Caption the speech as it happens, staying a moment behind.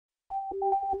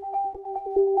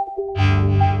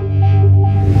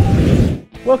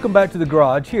Welcome back to the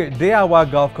garage here at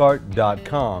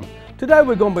DIYGolfCart.com. Today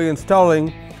we're going to be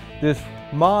installing this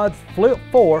Modz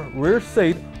Flip4 rear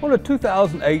seat on a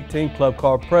 2018 Club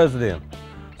Car Precedent.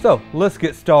 So let's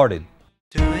get started.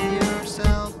 Do it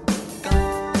yourself,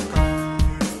 golf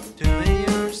cart. Do it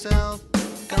yourself,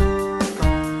 golf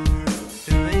cart.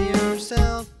 Do it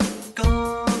yourself,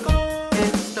 golf cart.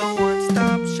 It's the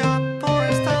one-stop shop for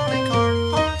installing car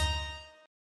parts.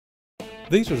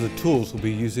 These are the tools we'll be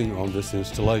using on this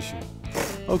installation.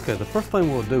 Okay, the first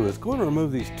thing we'll do is go and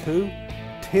remove these two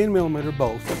 10mm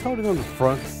bolts that's holding on the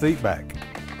front seat back.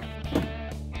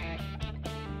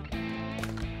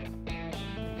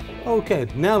 Okay,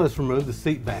 now let's remove the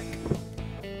seat back.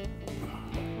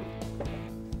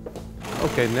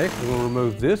 Okay, next we're going to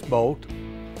remove this bolt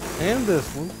and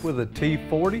this one with a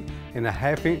T40 and a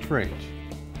 1/2 inch wrench.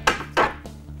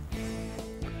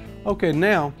 Okay,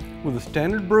 now with a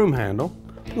standard broom handle,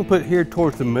 we'll put it here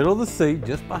towards the middle of the seat,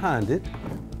 just behind it,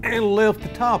 and lift the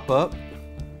top up.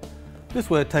 This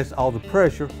way it takes all the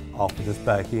pressure off of this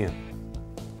back end.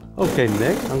 Okay,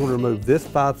 next I'm going to remove this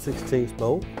 5/16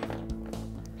 bolt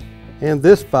and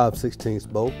this 5/16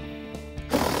 bolt.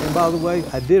 And by the way,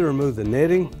 I did remove the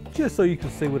netting just so you can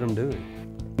see what I'm doing.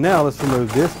 Now let's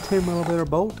remove this 10mm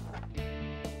bolt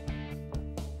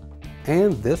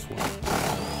and this one.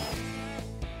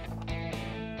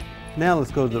 Now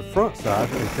let's go to the front side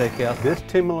and take out this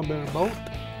 10mm bolt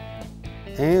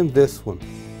and this one.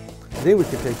 Then we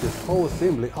can take this whole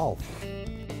assembly off.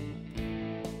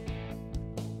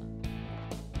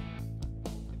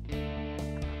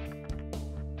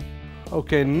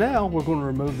 Okay, now we're going to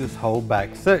remove this whole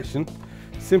back section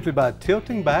simply by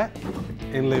tilting back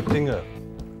and lifting up.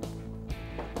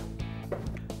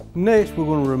 Next, we're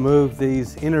going to remove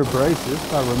these inner braces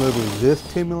by removing this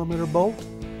 10mm bolt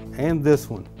and this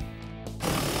one.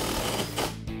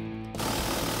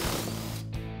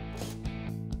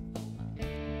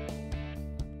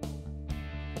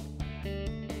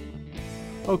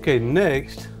 Okay,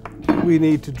 next we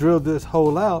need to drill this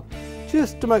hole out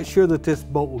just to make sure that this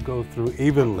bolt will go through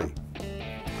evenly.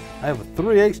 I have a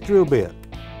 3/8 drill bit.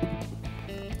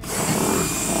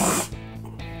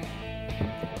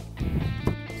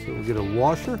 So we'll get a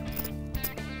washer,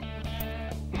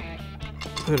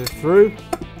 put it through,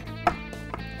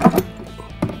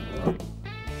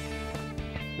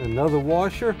 another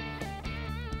washer,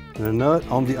 and a nut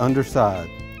on the underside.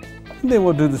 And then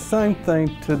we'll do the same thing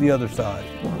to the other side.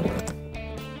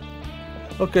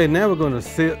 Okay, now we're going to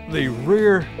sit the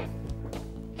rear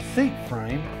seat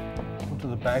frame onto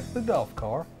the back of the golf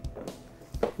car.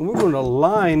 And we're going to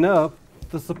line up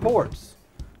the supports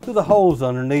to the holes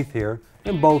underneath here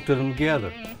and bolt them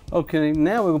together. Okay,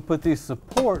 now we're going to put these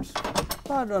supports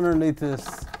right underneath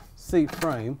this seat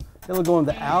frame. It'll go in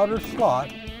the outer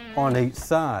slot on each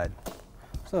side.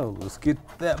 So let's get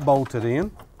that bolted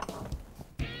in.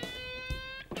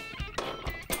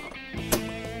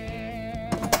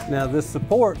 Now this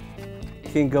support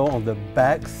can go on the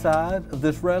back side of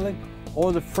this railing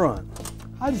or the front.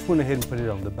 I just went ahead and put it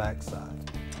on the back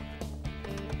side.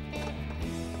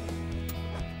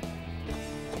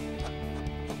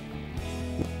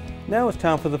 Now it's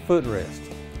time for the footrest.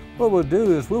 What we'll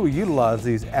do is we will utilize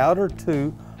these outer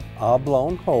two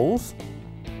oblong holes.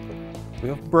 We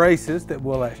have braces that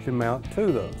will actually mount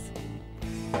to those.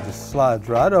 It just slides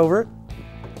right over it.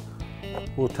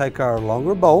 We'll take our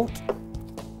longer bolt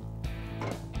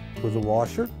with a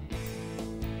washer,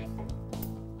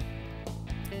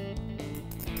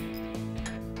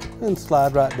 and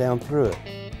slide right down through it.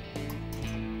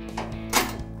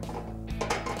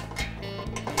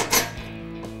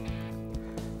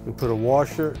 And put a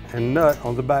washer and nut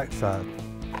on the back side.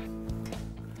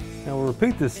 Now we'll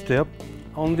repeat this step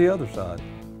on the other side.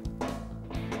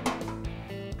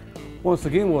 Once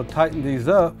again, we'll tighten these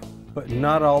up, but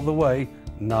not all the way,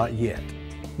 not yet.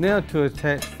 Now to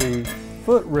attach the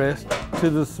footrest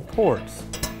to the supports.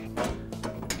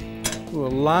 We'll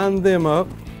line them up.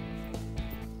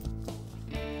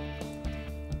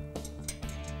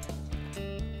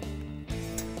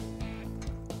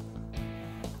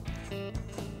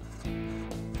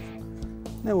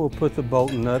 Now we'll put the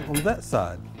bolt and nut on that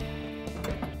side.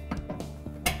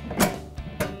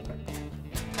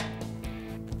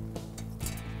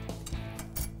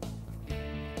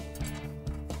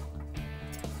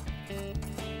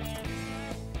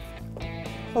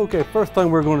 Okay, first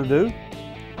thing we're going to do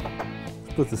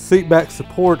is put the seat back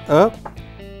support up.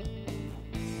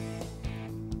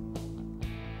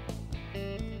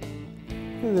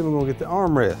 And then we're going to get the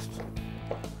armrest.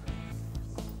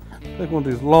 Take one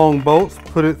of these long bolts,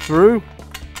 put it through,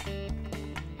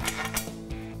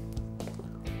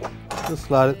 Just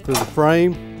slide it through the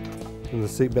frame and the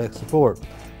seat back support.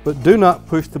 But do not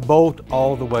push the bolt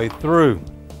all the way through.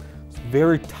 It's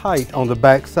very tight on the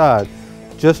back side.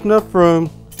 Just enough room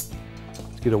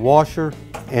to get a washer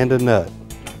and a nut.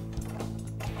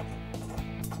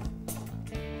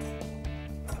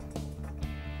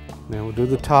 Now we'll do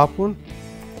the top one.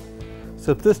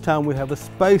 Except this time we have a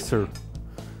spacer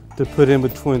to put in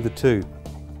between the two.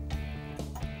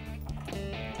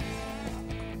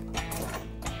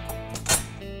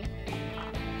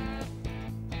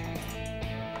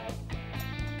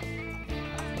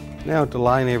 Now to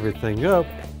line everything up,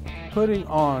 putting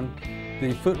on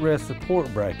the footrest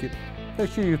support bracket, make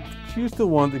sure you choose the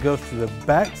one that goes to the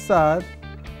back side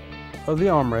of the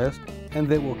armrest and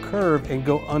that will curve and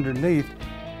go underneath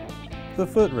the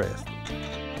footrest.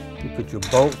 You put your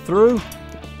bolt through.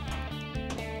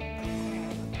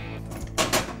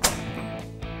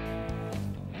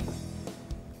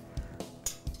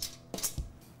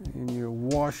 And your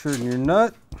washer and your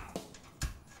nut.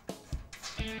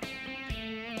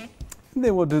 And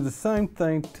then we'll do the same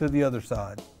thing to the other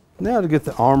side. Now to get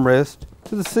the armrest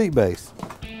to the seat base.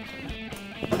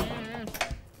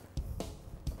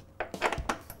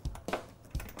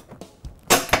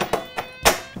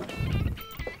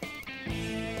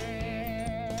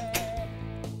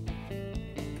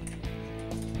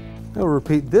 Now we'll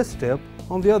repeat this step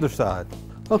on the other side.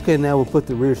 Okay, now we'll put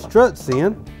the rear struts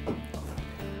in.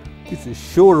 Get a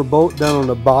shorter bolt down on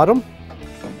the bottom.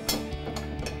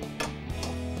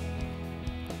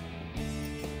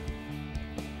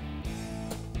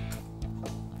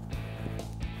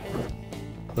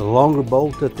 The longer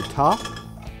bolt at the top.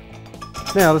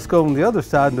 Now let's go on the other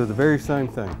side and do the very same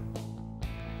thing.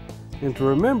 And to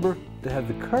remember to have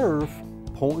the curve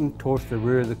pointing towards the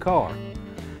rear of the car.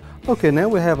 Okay, now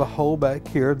we have a hole back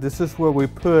here. This is where we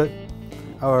put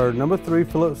our number 3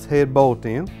 Phillips head bolt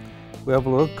in. We have a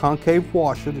little concave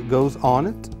washer that goes on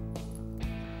it.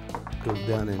 Goes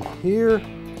down in here.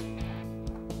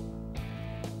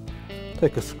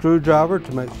 Take a screwdriver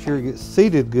to make sure it gets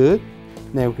seated good.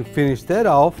 Now we can finish that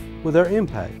off with our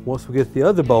impact. Once we get the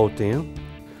other bolt in,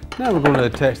 now we're going to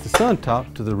attach the sun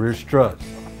top to the rear struts.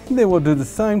 And then we'll do the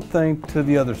same thing to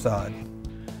the other side.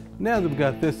 Now that we've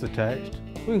got this attached,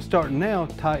 we can start now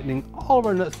tightening all of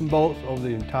our nuts and bolts over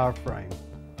the entire frame.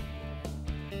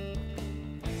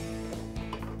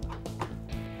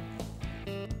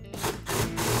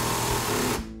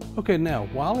 Okay, now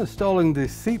while installing the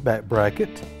seat back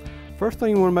bracket, first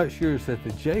thing you want to make sure is that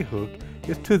the J-hook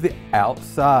is to the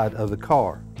outside of the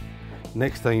car.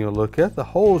 Next thing you'll look at, the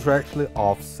holes are actually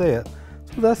offset,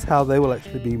 so that's how they will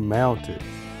actually be mounted.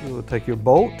 You will take your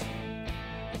bolt,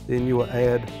 then you will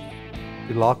add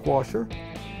the lock washer,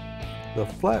 the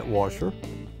flat washer,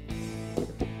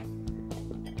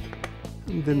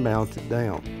 and then mount it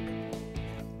down.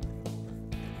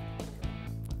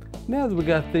 Now that we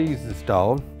got these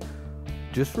installed,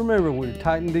 just remember when you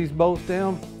tighten these bolts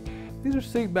down, these are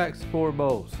seat back support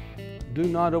bolts. Do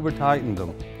not over tighten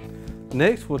them.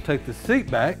 Next, we'll take the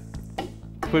seat back,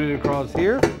 put it across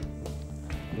here,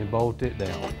 and bolt it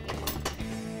down.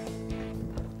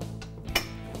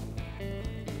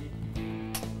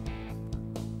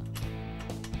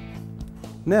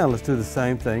 Now let's do the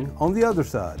same thing on the other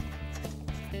side.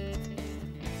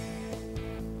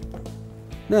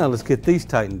 Now let's get these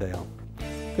tightened down.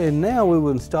 Okay, now we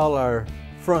will install our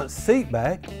front seat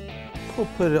back. We'll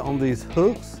put it on these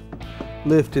hooks,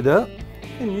 lift it up,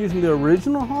 and using the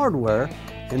original hardware,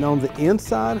 and on the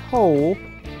inside hole,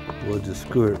 we'll just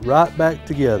screw it right back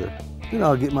together. Then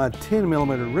I'll get my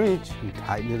 10mm wrench and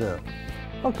tighten it up.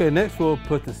 Okay, next we'll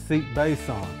put the seat base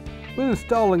on. When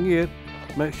installing it,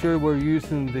 make sure we're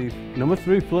using the number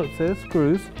 3 Phillips head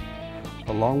screws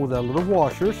along with our little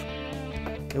washers.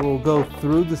 It will go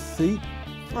through the seat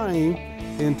frame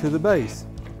into the base.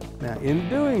 Now in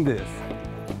doing this,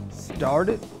 start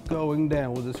it going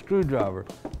down with a screwdriver.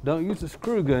 Don't use a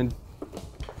screw gun.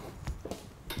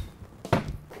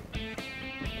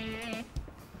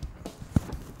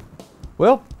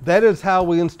 Well, that is how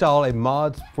we install a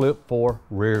Modz Flip4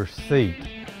 rear seat.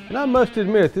 And I must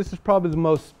admit, this is probably the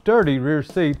most sturdy rear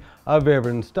seat I've ever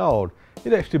installed.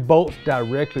 It actually bolts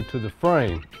directly to the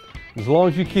frame. As long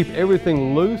as you keep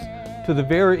everything loose to the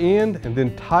very end and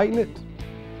then tighten it,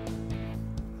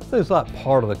 it's like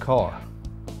part of the car.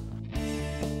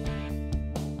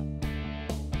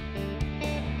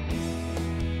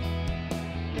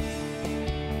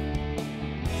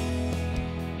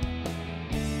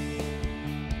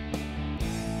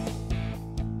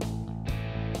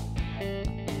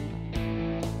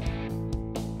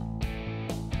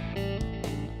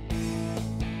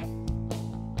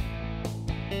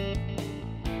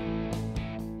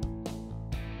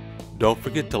 Don't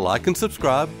forget to like and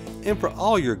subscribe, and for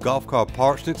all your golf car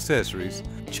parts and accessories,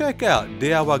 check out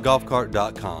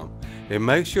DIYGolfCart.com and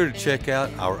make sure to check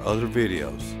out our other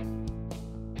videos.